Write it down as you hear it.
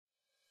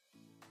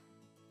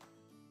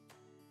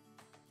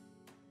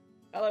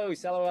Hello,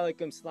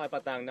 Assalamualaikum, Selamat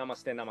Patang,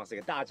 Namaste,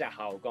 Namaste, 大家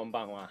好,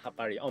 konbanwa,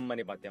 Hapari,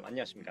 Ommani Batem,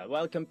 Annyeonghaseyo.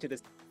 Welcome to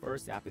this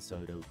first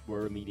episode of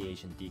World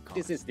Mediation Decon.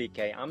 This is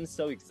DK. I'm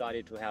so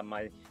excited to have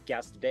my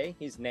guest today.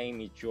 His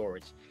name is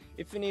George.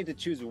 If you need to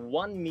choose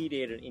one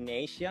mediator in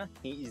Asia,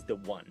 he is the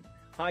one.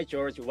 Hi,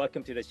 George.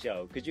 Welcome to the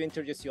show. Could you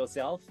introduce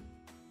yourself?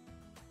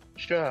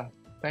 Sure.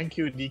 Thank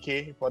you,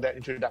 DK, for that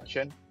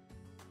introduction.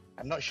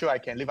 I'm not sure I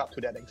can live up to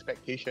that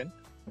expectation,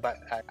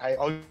 but I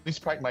always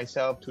pride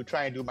myself to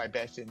try and do my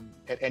best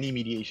at any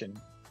mediation.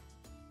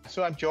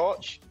 So I'm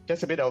George.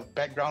 Just a bit of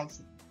background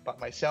about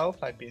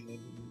myself. I've been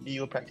in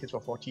legal practice for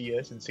 40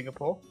 years in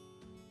Singapore.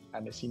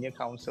 I'm a senior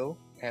counsel,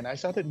 and I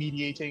started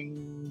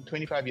mediating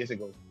 25 years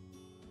ago.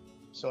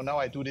 So now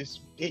I do this.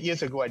 8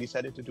 years ago, I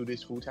decided to do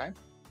this full-time.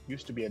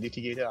 Used to be a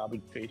litigator,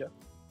 arbitrator.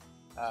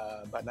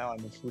 But now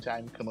I'm a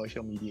full-time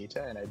commercial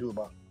mediator, and I do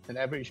about an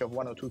average of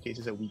 1 or 2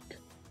 cases a week.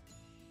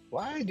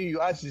 Why do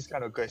you ask this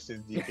kind of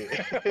questions, DK?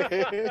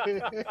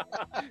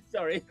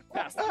 Sorry,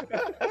 pass.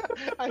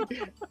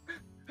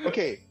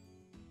 Okay.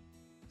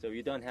 So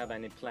you don't have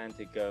any plan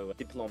to go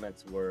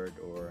diplomat's word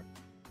or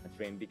a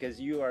dream because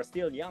you are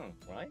still young,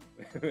 right?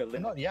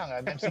 I'm not young.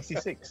 I'm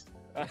 66.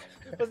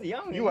 But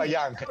young. You are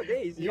young.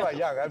 Nowadays, you are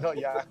young. I'm not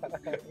young.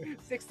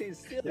 60 is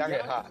still young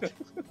at heart.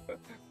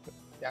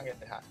 Young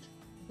at heart.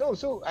 No,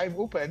 so I'm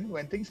open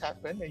when things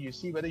happen and you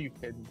see whether you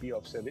can be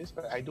of service,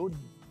 but I don't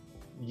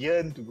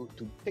yearn to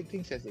take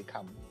things as they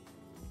come.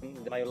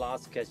 My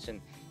last question,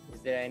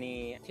 is there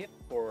any tip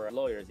for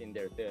lawyers in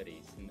their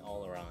 30s and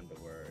all around the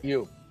world?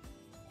 You.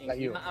 Like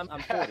you. I'm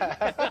 40.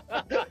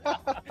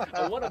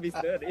 I want to be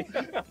 30.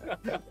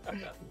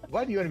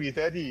 Why do you want to be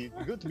 30?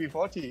 Good to be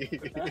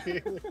 40.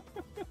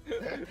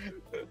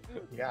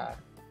 Yeah.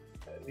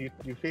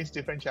 You face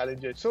different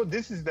challenges. So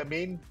this is the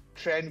main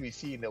trend we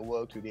see in the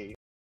world today.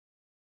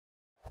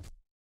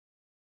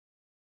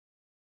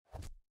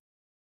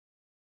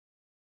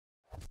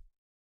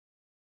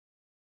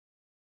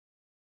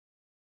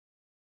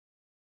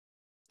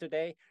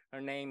 Today,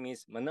 her name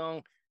is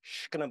Manon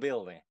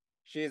Shknabilde.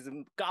 She is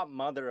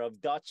godmother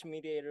of Dutch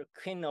mediator,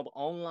 queen of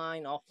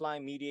online,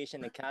 offline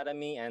mediation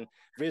academy, and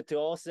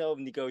virtuoso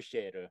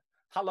negotiator.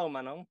 Hello,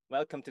 Manon.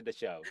 Welcome to the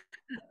show.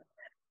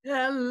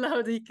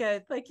 Hello,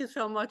 DK. Thank you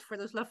so much for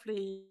this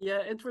lovely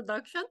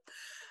introduction.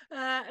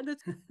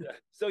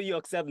 So you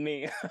accept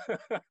me?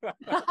 Well,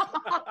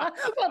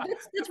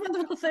 that's one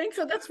of the things.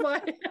 So that's why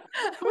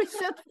we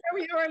sat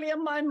very early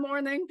in my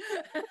morning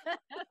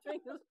during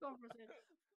this conversation.